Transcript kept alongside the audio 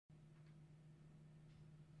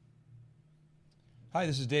Hi,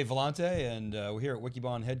 this is Dave Vellante, and we're here at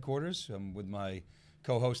Wikibon headquarters. I'm with my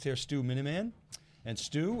co-host here, Stuart Miniman. And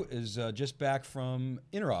Stu is just back from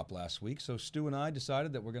Interop last week, so Stu and I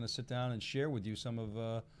decided that we're going to sit down and share with you some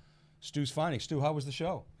of Stu's findings. Stu, how was the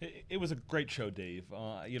show? It was a great show, Dave.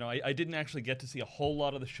 I didn't actually get to see a whole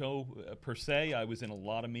lot of the show per se. I was in a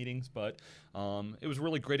lot of meetings, but it was a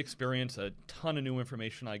really great experience. A ton of new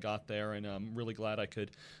information I got there, and I'm really glad I could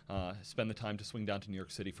spend the time to swing down to New York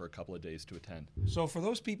City for a couple of days to attend. So for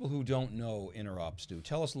those people who don't know Interop, Stu,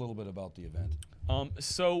 tell us a little bit about the event.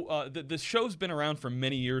 The show's been around for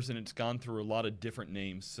many years, and it's gone through a lot of different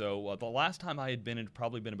names. So the last time I had been, it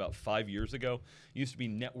probably been about 5 years ago. It used to be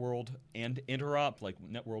Networld and Interop, like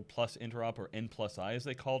Networld plus Interop, or N plus I as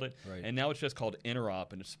they called it. Right. And now it's just called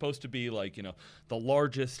Interop, and it's supposed to be like, the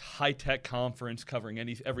largest high-tech conference covering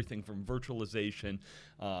everything from virtualization,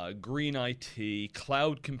 green IT,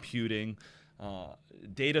 cloud computing,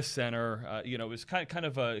 data center. It was kind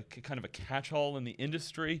of a catch-all in the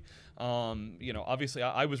industry. Obviously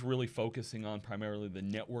I was really focusing on primarily the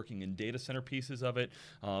networking and data center pieces of it,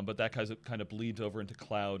 but that kind of bleeds over into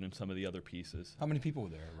cloud and some of the other pieces. How many people were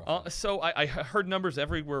there, roughly? So I heard numbers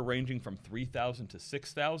everywhere ranging from 3,000 to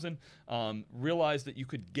 6,000. Realized that you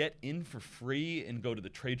could get in for free and go to the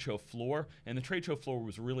trade show floor, and the trade show floor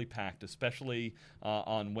was really packed, especially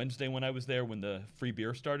on Wednesday when I was there when the free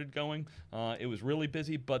beer started going. It was really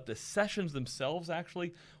busy, but the sessions themselves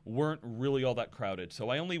actually weren't really all that crowded. So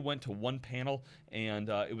I only went to one panel, and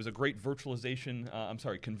it was a great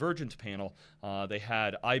convergence panel. They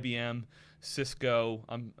had IBM, Cisco,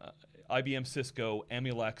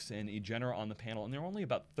 Emulex, and eGenera on the panel, and there were only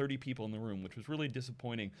about 30 people in the room, which was really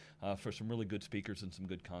disappointing for some really good speakers and some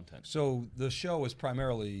good content. So the show is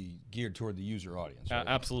primarily geared toward the user audience, right?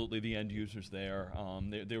 Absolutely, the end users there.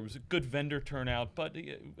 There was a good vendor turnout, but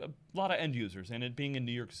a lot of end users, and it being in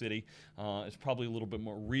New York City, it's probably a little bit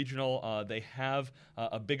more regional. They have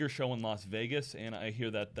a bigger show in Las Vegas, and I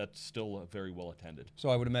hear that that's still very well attended. So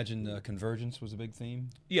I would imagine convergence was a big theme?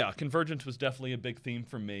 Yeah, convergence was definitely a big theme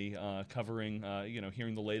for me. Covering,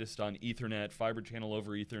 hearing the latest on Ethernet, fiber channel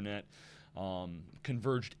over Ethernet,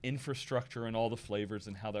 converged infrastructure and all the flavors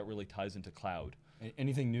and how that really ties into cloud.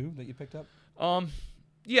 Anything new that you picked up?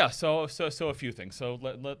 Yeah, so a few things. So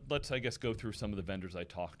let's, I guess, go through some of the vendors I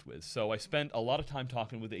talked with. So I spent a lot of time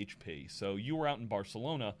talking with HP. So you were out in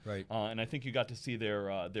Barcelona, right? And I think you got to see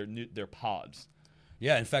their pods.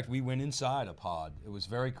 Yeah, in fact, we went inside a pod. It was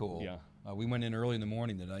very cool. Yeah. We went in early in the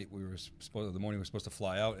morning. The morning we were supposed to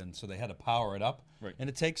fly out, and so they had to power it up. Right. And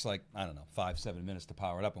it takes 5-7 minutes to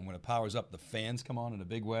power it up. And when it powers up, the fans come on in a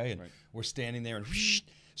big way, and we're standing there, and whoosh.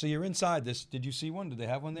 So you're inside this. Did you see one? Did they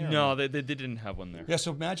have one there? No, they didn't have one there. Yeah.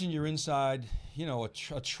 So imagine you're inside,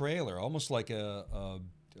 a trailer, almost like an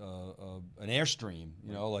Airstream,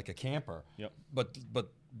 like a camper. Yep.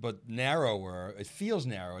 But narrower. It feels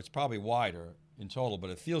narrow. It's probably wider in total,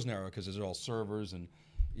 but it feels narrow because there's all servers and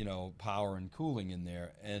power and cooling in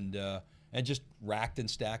there, and just racked and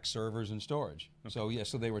stacked servers and storage. Okay.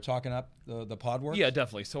 So they were talking up the pod works? Yeah,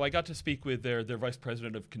 definitely. So I got to speak with their vice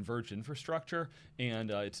president of converged infrastructure, and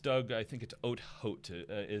it's Doug. I think it's Oat-Hote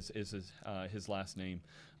is his last name.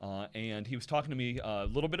 And he was talking to me a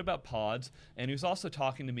little bit about pods, and he was also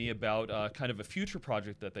talking to me about kind of a future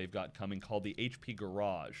project that they've got coming called the HP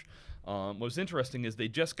Garage. What was interesting is they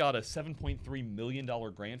just got a $7.3 million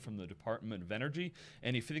grant from the Department of Energy,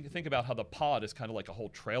 and if you think about how the pod is kind of like a whole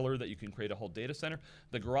trailer that you can create a whole data center,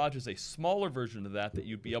 the garage is a smaller version of that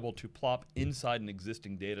you'd be able to plop inside an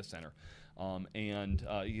existing data center.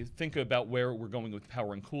 You think about where we're going with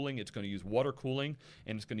power and cooling. It's going to use water cooling,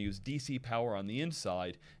 and it's going to use DC power on the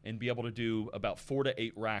inside and be able to do about 4 to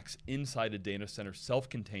 8 racks inside a data center,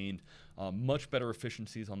 self-contained, much better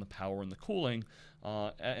efficiencies on the power and the cooling.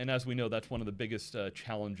 And as we know, that's one of the biggest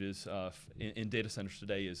challenges in data centers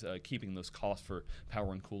today is keeping those costs for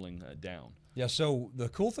power and cooling down. Yeah, so the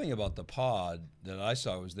cool thing about the pod that I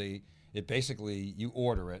saw was it basically, you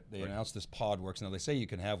order it. They announced this pod works. Now, they say you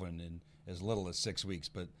can have one in as little as 6 weeks,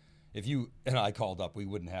 but if you and I called up, we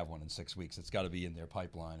wouldn't have one in 6 weeks. It's got to be in their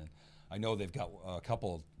pipeline. And I know they've got a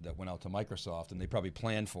couple that went out to Microsoft, and they probably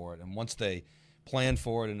planned for it. And once they plan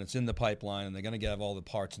for it and it's in the pipeline and they're going to have all the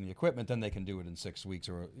parts and the equipment, then they can do it in 6 weeks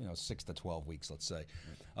or 6 to 12 weeks, let's say.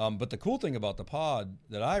 But the cool thing about the pod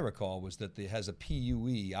that I recall was that it has a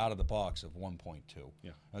PUE out of the box of 1.2.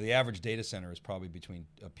 Yeah. Now, the average data center is probably between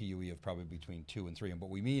a PUE of probably between 2 and 3. And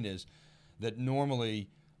what we mean is that normally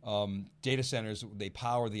data centers, they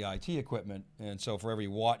power the IT equipment, and so for every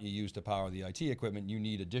watt you use to power the IT equipment, you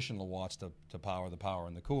need additional watts to power the power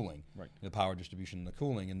and the cooling, right. The power distribution and the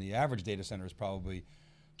cooling. And the average data center is probably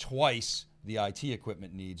twice the IT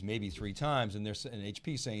equipment needs, maybe 3 times, and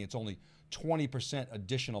HP saying it's only 20%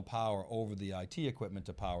 additional power over the IT equipment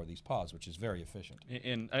to power these pods, which is very efficient.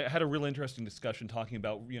 And I had a real interesting discussion talking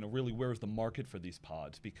about, really where's the market for these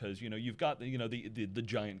pods, because you've got the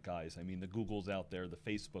giant guys. I mean, the Googles out there, the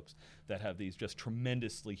Facebooks that have these just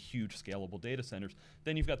tremendously huge scalable data centers.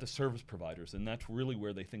 Then you've got the service providers, and that's really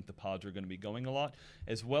where they think the pods are going to be going a lot.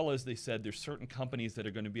 As well as they said, there's certain companies that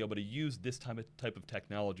are going to be able to use this type of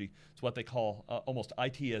technology. It's what they call almost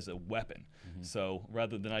IT as a weapon. So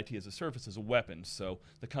rather than IT as a service, as a weapon. So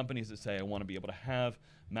the companies that say, I want to be able to have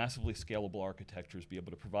massively scalable architectures, be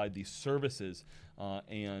able to provide these services,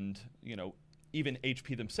 and even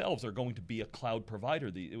HP themselves are going to be a cloud provider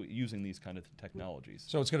using these kind of technologies.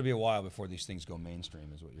 So it's going to be a while before these things go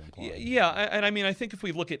mainstream, is what you're implying. Yeah, and I mean, I think if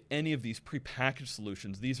we look at any of these prepackaged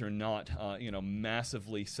solutions, these are not,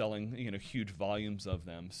 massively selling, huge volumes of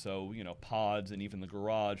them. So, pods and even the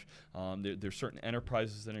garage, there's certain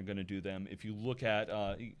enterprises that are going to do them. If you look at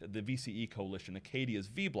the VCE coalition, Acadia's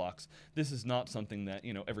vBlocks, this is not something that,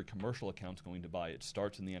 every commercial account's going to buy. It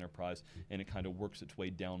starts in the enterprise, and it kind of works its way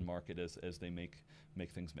down market as they make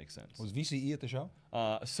things make sense. Was VCE at the show?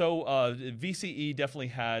 VCE definitely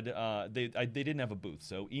had, they didn't have a booth.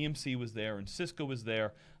 So EMC was there and Cisco was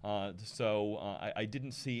there. I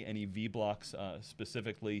didn't see any vBlocks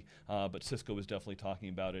specifically, but Cisco was definitely talking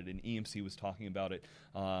about it and EMC was talking about it.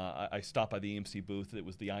 I stopped by the EMC booth. It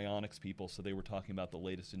was the Ionics people, so they were talking about the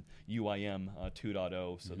latest in UIM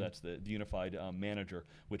 2.0. So that's the Unified Manager,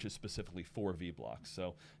 which is specifically for vBlocks.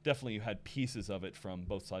 So definitely you had pieces of it from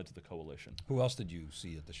both sides of the coalition. Who else did you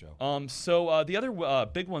see at the show? The other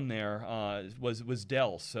big one there was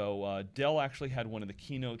Dell. So Dell actually had one of the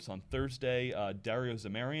keynotes on Thursday. Dario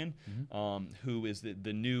Zamarian, who is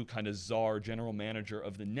the new kind of czar general manager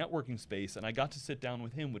of the networking space, and I got to sit down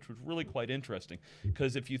with him, which was really quite interesting.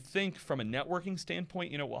 Because if you think from a networking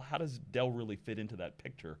standpoint, how does Dell really fit into that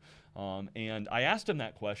picture? And I asked him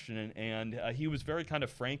that question, and he was very kind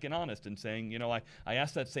of frank and honest in saying, I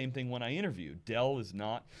asked that same thing when I interviewed. Dell is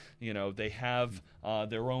not, they have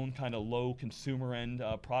their own kind of low consumer end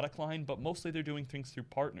product line, but mostly they're doing things through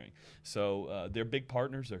partnering. So their big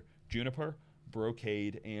partners are Juniper,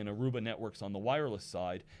 Brocade, and Aruba Networks on the wireless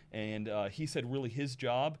side. And he said really his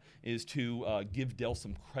job is to give Dell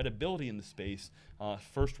some credibility in the space,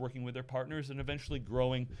 first working with their partners and eventually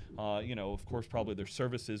growing, of course, probably their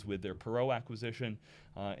services with their Perot acquisition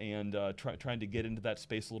and trying to get into that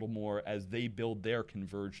space a little more as they build their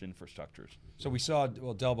converged infrastructures. So we saw,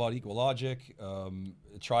 Dell bought EqualLogic,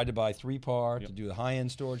 tried to buy 3PAR to do the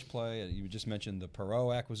high-end storage play. You just mentioned the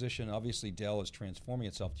Perot acquisition. Obviously, Dell is transforming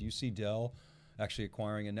itself. Do you see Dell actually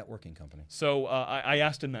acquiring a networking company? So I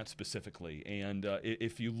asked him that specifically, and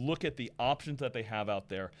if you look at the options that they have out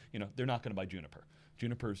there, they're not going to buy Juniper.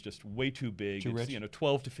 Juniper is just way too big. Too rich? It's,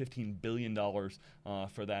 $12 to $15 billion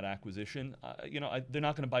for that acquisition. They're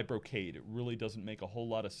not going to buy Brocade. It really doesn't make a whole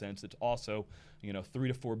lot of sense. It's also, $3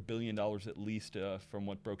 to $4 billion at least from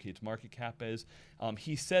what Brocade's market cap is.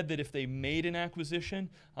 He said that if they made an acquisition,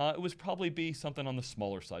 it would probably be something on the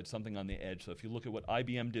smaller side, something on the edge. So if you look at what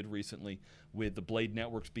IBM did recently with the Blade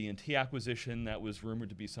Networks B&T acquisition, that was rumored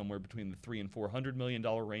to be somewhere between the $300 and $400 million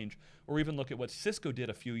range, or even look at what Cisco did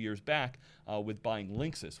a few years back with buying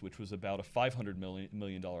Linksys, which was about a $500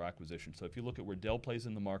 million acquisition. So if you look at where Dell plays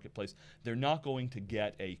in the marketplace, they're not going to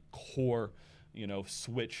get a core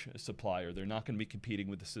switch supplier. They're not going to be competing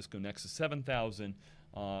with the Cisco Nexus 7000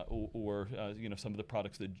 or some of the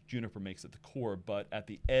products that Juniper makes at the core, but at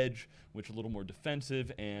the edge, which are a little more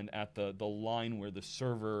defensive, and at the line where the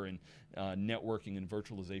server and networking and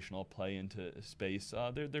virtualization all play into space,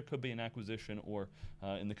 there could be an acquisition, or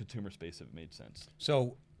in the consumer space if it made sense.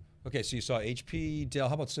 So, okay, so you saw HP, Dell.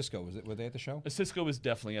 How about Cisco? Were they at the show? Cisco was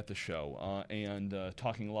definitely at the show and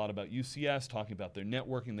talking a lot about UCS, talking about their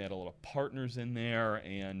networking. They had a lot of partners in there,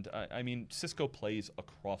 and Cisco plays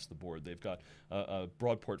across the board. They've got a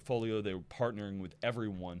broad portfolio. They're partnering with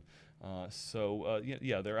everyone.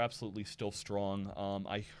 They're absolutely still strong.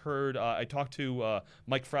 I talked to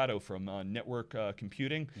Mike Fratto from Network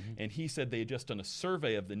Computing, and he said they had just done a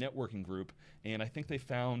survey of the networking group, and I think they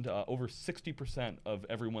found over 60% of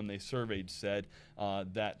everyone they surveyed said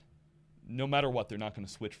that no matter what, they're not going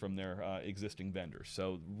to switch from their existing vendors.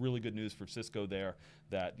 So really good news for Cisco there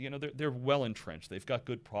that they're well entrenched. They've got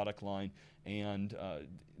good product line, And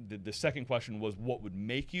the second question was, what would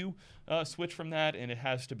make you switch from that? And it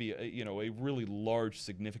has to be a really large,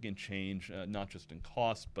 significant change, not just in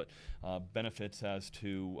cost, but benefits as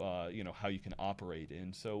to how you can operate.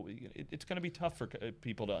 And so it's going to be tough for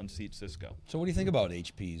people to unseat Cisco. So what do you think about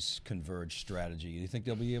HP's converged strategy? Do you think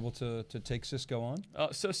they'll be able to take Cisco on?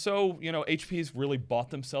 HP's really bought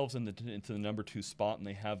themselves into the number 2 spot, and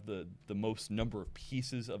they have the most number of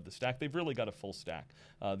pieces of the stack. They've really got a full stack.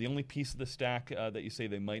 The only piece of the stack that you say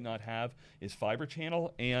they might not have is fiber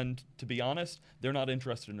channel, and to be honest, they're not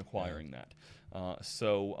interested in acquiring that.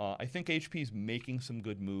 I think HP's making some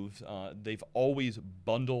good moves. They've always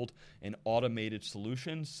bundled an automated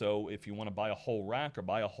solution, so if you want to buy a whole rack or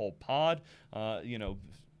buy a whole pod, buy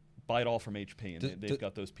it all from HP, and they've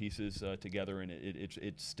got those pieces together, and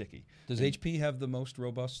it's sticky. Does HP have the most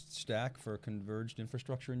robust stack for converged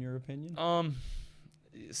infrastructure, in your opinion?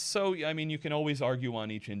 You can always argue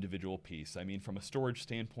on each individual piece. From a storage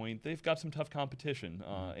standpoint, they've got some tough competition,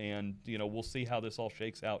 and we'll see how this all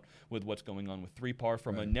shakes out with what's going on with 3PAR.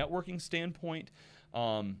 From a networking standpoint,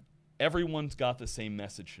 everyone's got the same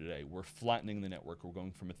message today. We're flattening the network. We're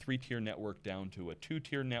going from a 3-tier network down to a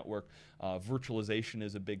 2-tier network. Virtualization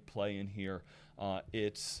is a big play in here.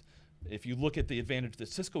 If you look at the advantage that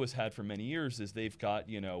Cisco has had for many years, is they've got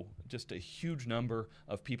just a huge number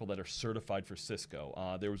of people that are certified for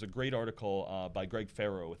Cisco. There was a great article by Greg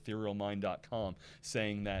Farrow at etherealmind.com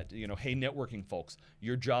saying that hey, networking folks,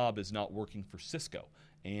 your job is not working for Cisco.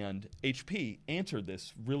 And HP answered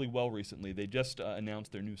this really well recently. They just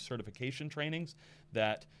announced their new certification trainings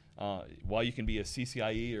that while you can be a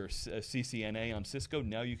CCIE or a CCNA on Cisco,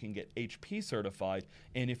 now you can get HP certified.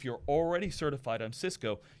 And if you're already certified on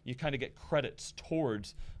Cisco, you kind of get credits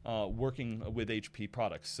towards working with HP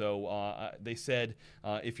products. So they said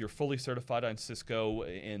if you're fully certified on Cisco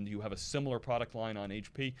and you have a similar product line on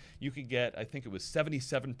HP, you could get, I think it was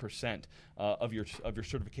 77% of your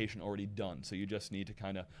certification already done. So you just need to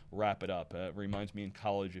kind of wrap it up. It reminds me in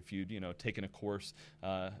college, if you'd taken a course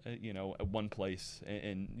at one place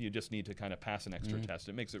and you just need to kind of pass an extra test.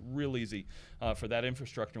 It makes it real easy for that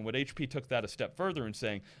infrastructure. And what HP took that a step further in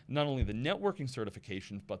saying not only the networking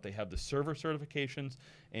certifications, but they have the server certifications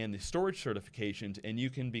and the storage certifications, and you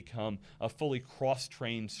can become a fully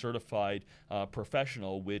cross-trained certified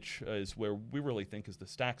professional, which is where we really think is the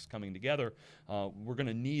stacks coming together. We're going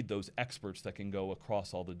to need those experts that can go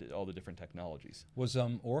across all the different technologies. Was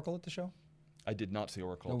Oracle at the show? I did not see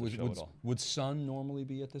Oracle at the show at all. Would Sun normally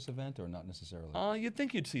be at this event, or not necessarily? You'd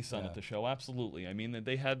think you'd see Sun at the show, absolutely.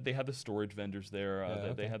 They had the storage vendors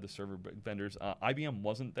there. They had the server vendors. IBM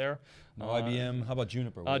wasn't there. No, IBM. How about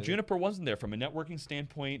Juniper? Juniper wasn't there. From a networking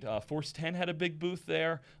standpoint, Force 10 had a big booth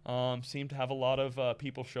there. Seemed to have a lot of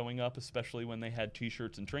people showing up, especially when they had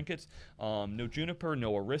T-shirts and trinkets. No Juniper,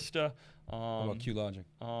 no Arista. What about QLogic?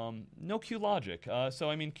 No QLogic.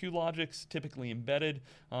 QLogic's typically embedded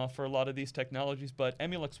for a lot of these technologies, but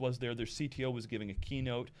Emulex was there. Their CTO was giving a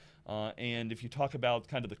keynote. And if you talk about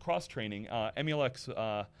kind of the cross-training, Emulex,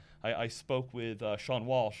 I spoke with Sean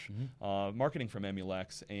Walsh, marketing from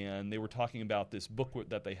Emulex, and they were talking about this book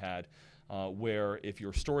that they had where if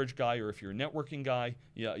you're a storage guy or if you're a networking guy,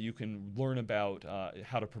 you can learn about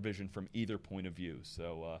how to provision from either point of view.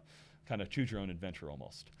 So kind of choose your own adventure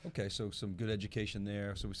almost. Okay, so some good education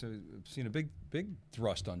there. So we've seen a big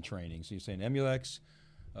thrust on training. So you're saying Emulex,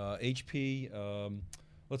 HP.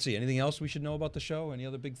 Let's see, anything else we should know about the show? Any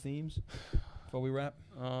other big themes before we wrap?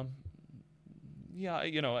 I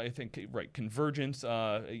think, convergence,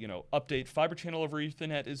 update fiber channel over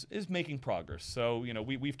Ethernet is making progress. So,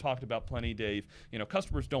 we've talked about plenty, Dave.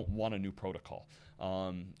 Customers don't want a new protocol.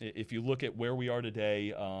 If you look at where we are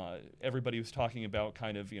today, everybody was talking about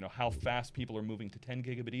kind of, how fast people are moving to 10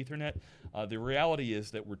 gigabit Ethernet. The reality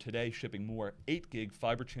is that we're today shipping more 8 gig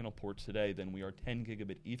fiber channel ports today than we are 10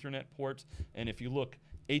 gigabit Ethernet ports. And if you look,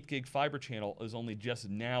 8 gig fiber channel is only just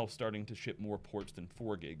now starting to ship more ports than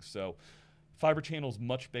 4 gigs. So fiber channel is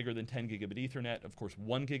much bigger than 10 gigabit Ethernet. Of course,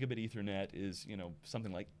 1 gigabit Ethernet is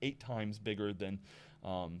something like 8 times bigger than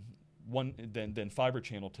fiber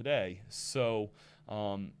channel today. So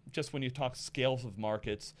just when you talk scales of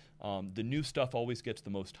markets, the new stuff always gets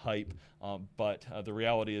the most hype, but the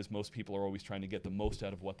reality is most people are always trying to get the most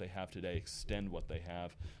out of what they have today, extend what they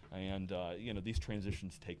have, and these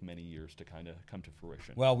transitions take many years to kind of come to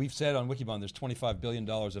fruition. Well, we've said on Wikibon there's $25 billion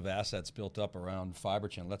of assets built up around fiber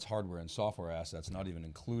channel. That's hardware and software assets, not even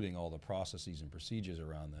including all the processes and procedures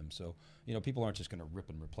around them. So people aren't just going to rip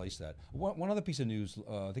and replace that. One other piece of news,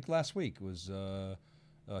 I think last week was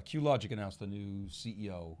QLogic announced the new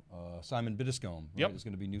CEO, Simon Biddiscombe. Right? Yep. There's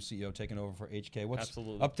going to be new CEO taking over for HK.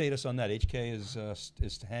 Absolutely. Update us on that? HK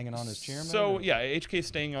is hanging on as chairman? So, yeah, HK is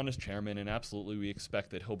staying on as chairman, and absolutely we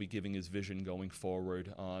expect that he'll be giving his vision going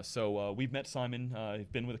forward. We've met Simon.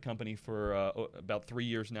 I've been with the company for about 3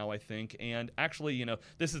 years now, I think. And actually, you know,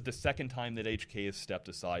 this is the second time that HK has stepped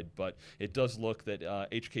aside, but it does look that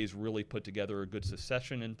HK's really put together a good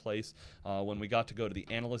succession in place. When we got to go to the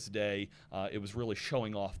Analyst Day, it was really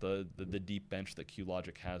showing off the deep bench that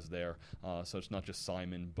QLogic has there. So it's not just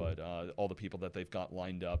Simon, but all the people that they've got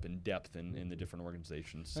lined up in depth in the different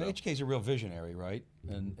organizations. So. HK's a real visionary, right?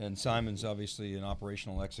 And Simon's obviously an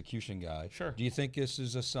operational execution guy. Sure. Do you think this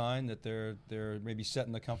is a sign that they're maybe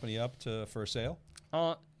setting the company up for a sale?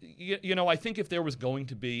 You know, I think if there was going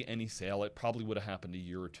to be any sale, it probably would have happened a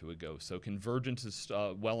year or two ago. So convergence is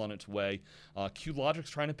well on its way. QLogic's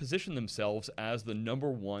trying to position themselves as the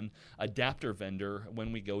 #1 adapter vendor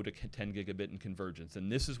when we go to 10 gigabit and convergence.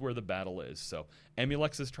 And this is where the battle is. So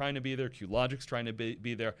Emulex is trying to be there. QLogic's trying to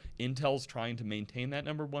be there. Intel's trying to maintain that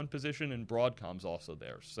 #1 position, and Broadcom's also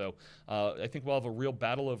there. So I think we'll have a real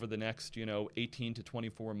battle over the next, 18 to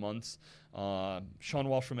 24 months. Sean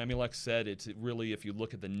Walsh from Emulex said it's really, if you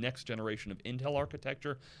look at the next generation of Intel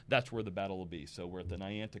architecture, that's where the battle will be. So we're at the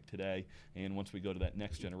Niantic today, and once we go to that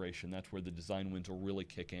next generation, that's where the design wins will really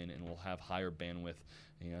kick in, and we'll have higher bandwidth,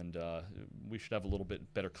 and we should have a little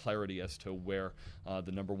bit better clarity as to where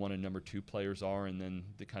the #1 and #2 players are, and then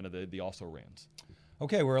the also-rans.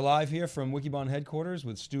 Okay, we're live here from Wikibon headquarters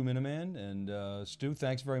with Stu Miniman, and Stu,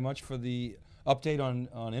 thanks very much for the update on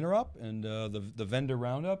Interop and the vendor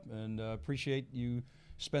roundup, and appreciate you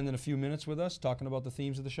spending a few minutes with us talking about the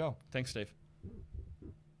themes of the show. Thanks, Dave.